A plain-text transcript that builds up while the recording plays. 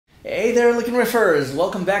Hey there, Licknriffers!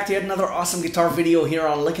 Welcome back to yet another awesome guitar video here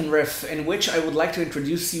on Licknriff, in which I would like to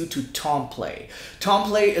introduce you to Tomplay.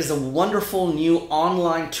 Tomplay is a wonderful new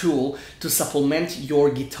online tool to supplement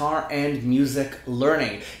your guitar and music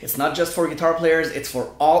learning. It's not just for guitar players, it's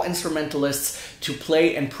for all instrumentalists to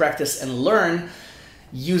play and practice and learn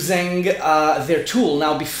using their tool.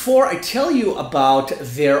 Now, before I tell you about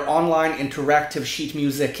their online interactive sheet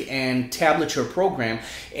music and tablature program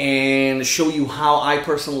and show you how I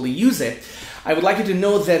personally use it, I would like you to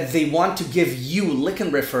know that they want to give you,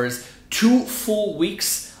 Licknriffers, 2 full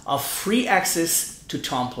weeks of free access to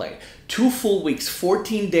Tomplay. 2 full weeks,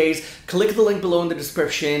 14 days. Click the link below in the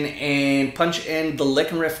description and punch in the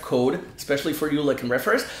Licknriff code, especially for you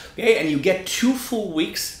Licknriffers, okay? And you get 2 full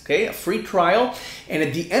weeks, okay? A free trial. And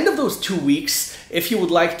at the end of those 2 weeks, if you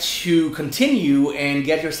would like to continue and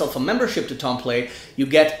get yourself a membership to Tomplay, you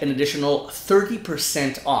get an additional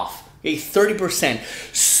 30% off. Okay, 30%.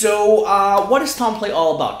 So what is Tomplay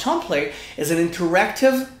all about? Tomplay is an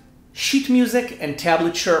interactive sheet music and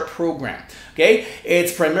tablature program. Okay,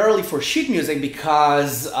 it's primarily for sheet music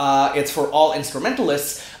because it's for all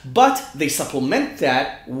instrumentalists, but they supplement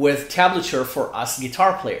that with tablature for us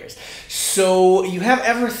guitar players. So you have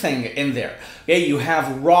everything in there. Okay, you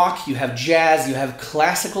have rock, you have jazz, you have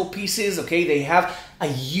classical pieces. Okay, they have a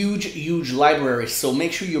huge library, so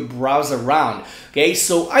make sure you browse around. Okay,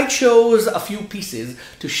 so I chose a few pieces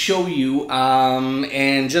to show you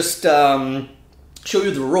and just show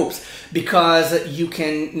you the ropes, because you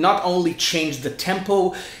can not only change the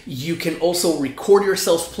tempo, you can also record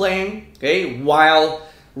yourself playing, okay, while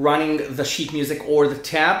running the sheet music or the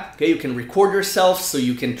tab. Okay, you can record yourself so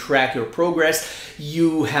you can track your progress.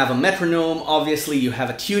 You have a metronome, obviously, you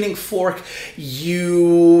have a tuning fork,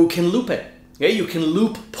 you can loop it. Okay, you can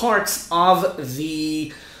loop parts of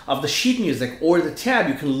the sheet music or the tab.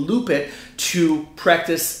 You can loop it to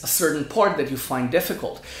practice a certain part that you find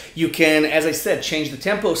difficult. You can, as I said, change the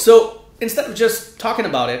tempo. So instead of just talking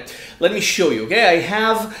about it, let me show you. Okay, I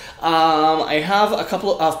have a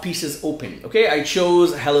couple of pieces open. Okay, I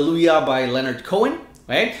chose Hallelujah by Leonard Cohen.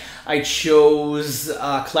 Right, I chose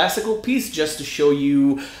a classical piece just to show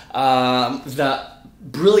you the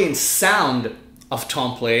brilliant sound of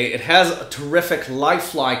Tomplay. It has a terrific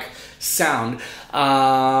lifelike sound,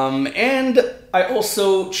 and I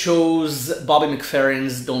also chose Bobby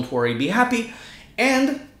McFerrin's Don't Worry, Be Happy,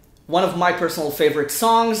 and one of my personal favorite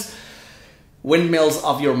songs, Windmills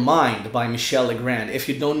of Your Mind by Michel Legrand. If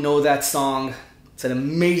you don't know that song, it's an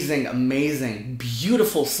amazing,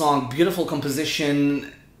 beautiful song, beautiful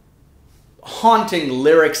composition, haunting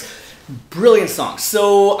lyrics, brilliant song.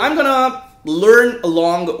 So I'm gonna learn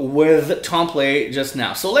along with Tomplay just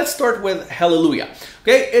now. So let's start with Hallelujah.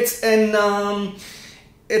 Okay, it's an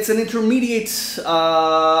intermediate,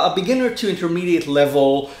 a beginner to intermediate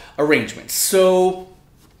level arrangement. So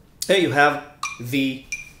here you have the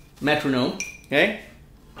metronome, okay,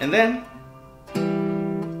 and then,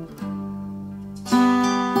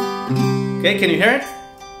 okay, can you hear it?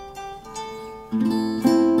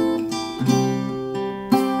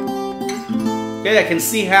 Okay, I can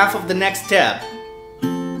see half of the next tab.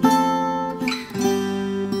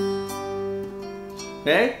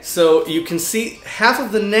 Okay, so you can see half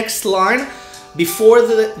of the next line before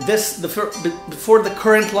before the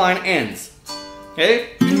current line ends.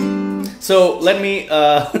 Okay, so let me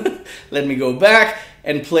let me go back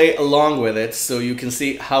and play along with it so you can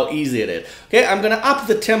see how easy it is. Okay, I'm gonna up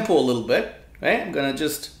the tempo a little bit. Okay, I'm gonna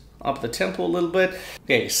just up the tempo a little bit.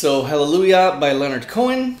 Okay, so Hallelujah by Leonard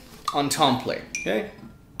Cohen on Tomplay. Okay,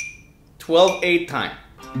 12/8 time.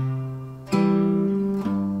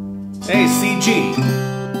 Hey, CG.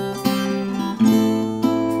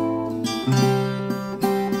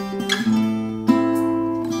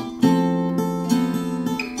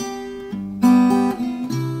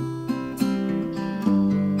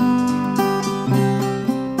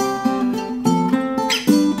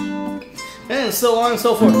 And so on and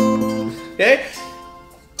so forth. Okay?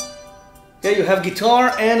 Okay, you have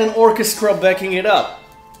guitar and an orchestra backing it up.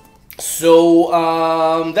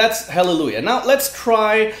 So that's Hallelujah. Now let's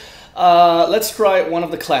try one of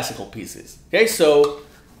the classical pieces. Okay, so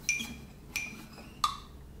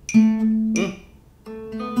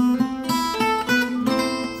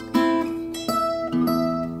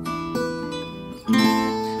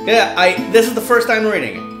yeah, this is the first time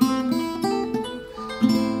reading it.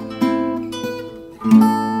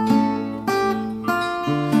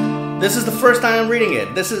 This is the first time I'm reading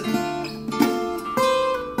it. This is...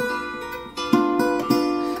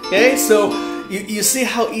 Okay, so you see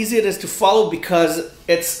how easy it is to follow because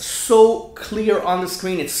it's so clear on the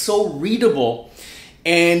screen, it's so readable,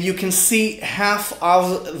 and you can see half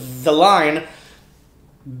of the line.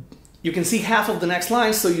 You can see half of the next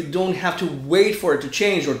line, so you don't have to wait for it to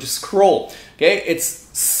change or to scroll. Okay, it's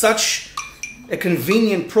such a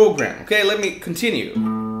convenient program. Okay, let me continue.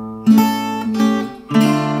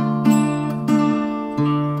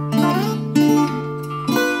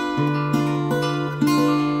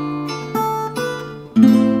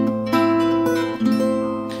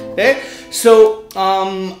 Okay, so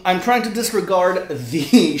I'm trying to disregard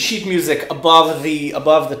the sheet music above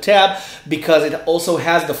the tab because it also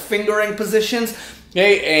has the fingering positions.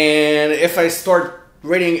 Okay, and if I start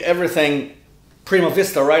reading everything prima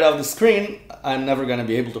vista right off the screen, I'm never going to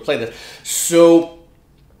be able to play this. So,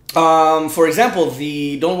 for example,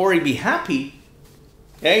 the "Don't Worry, Be Happy,"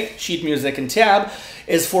 okay, sheet music and tab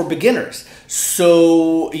is for beginners.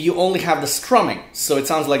 So you only have the strumming. So it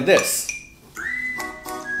sounds like this.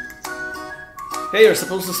 Okay, you're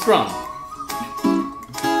supposed to strum.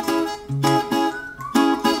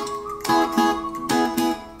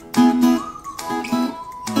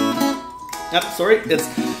 Yep, sorry,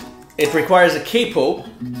 it requires a capo.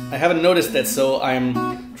 I haven't noticed that, so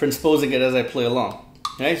I'm transposing it as I play along.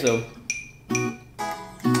 Okay, so.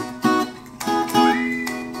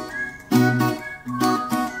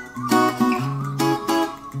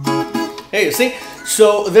 Hey, you see?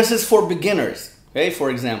 So this is for beginners. Okay, for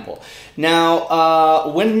example. Now,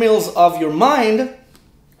 Windmills of Your Mind,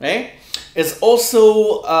 okay, is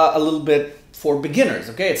also a little bit for beginners.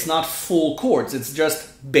 Okay, it's not full chords, it's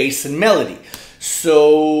just bass and melody.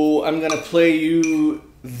 So I'm gonna play you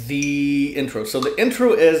the intro. So the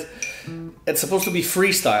intro is, it's supposed to be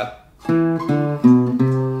freestyle.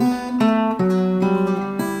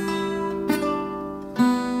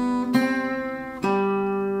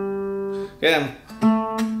 Okay,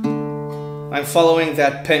 I'm following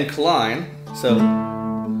that pink line, so.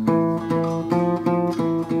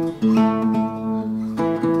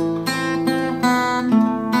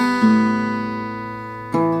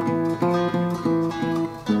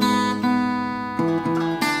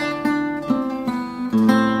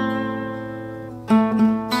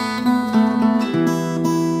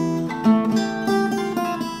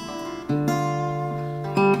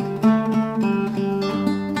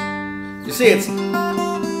 You see, it's.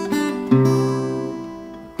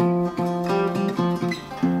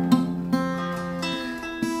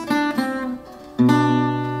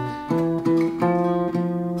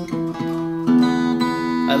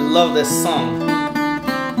 I love this song.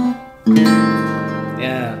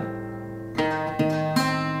 Yeah.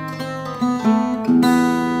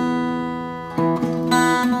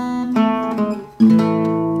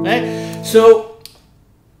 Okay, so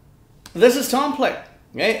this is Tomplay,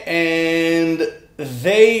 okay, and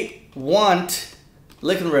they want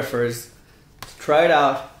Licknriffers to try it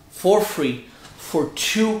out for free for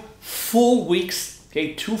 2 full weeks.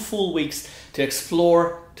 Okay, 2 full weeks to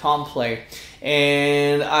explore Tomplay,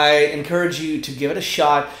 and I encourage you to give it a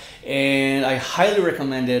shot, and I highly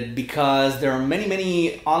recommend it because there are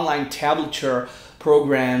many online tablature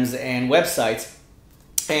programs and websites,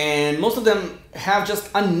 and most of them have just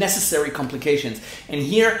unnecessary complications, and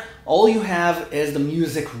here all you have is the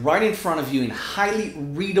music right in front of you in highly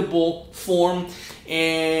readable form.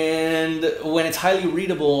 And when it's highly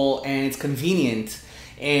readable and it's convenient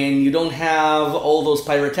and you don't have all those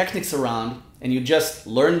pyrotechnics around, and you just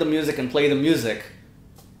learn the music and play the music,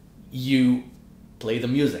 you play the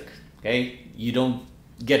music, okay? You don't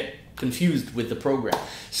get confused with the program.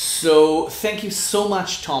 So thank you so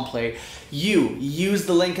much, Tomplay. You use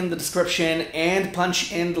the link in the description and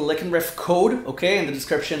punch in the Licknriff code, okay, in the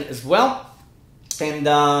description as well. And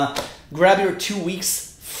grab your 2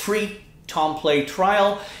 weeks free Tomplay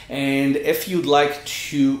trial. And if you'd like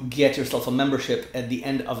to get yourself a membership at the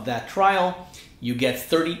end of that trial, you get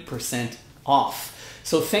 30% off.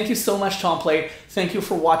 So thank you so much, Tomplay. Thank you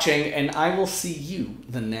for watching, and I will see you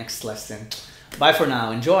the next lesson. Bye for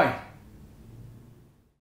now. Enjoy.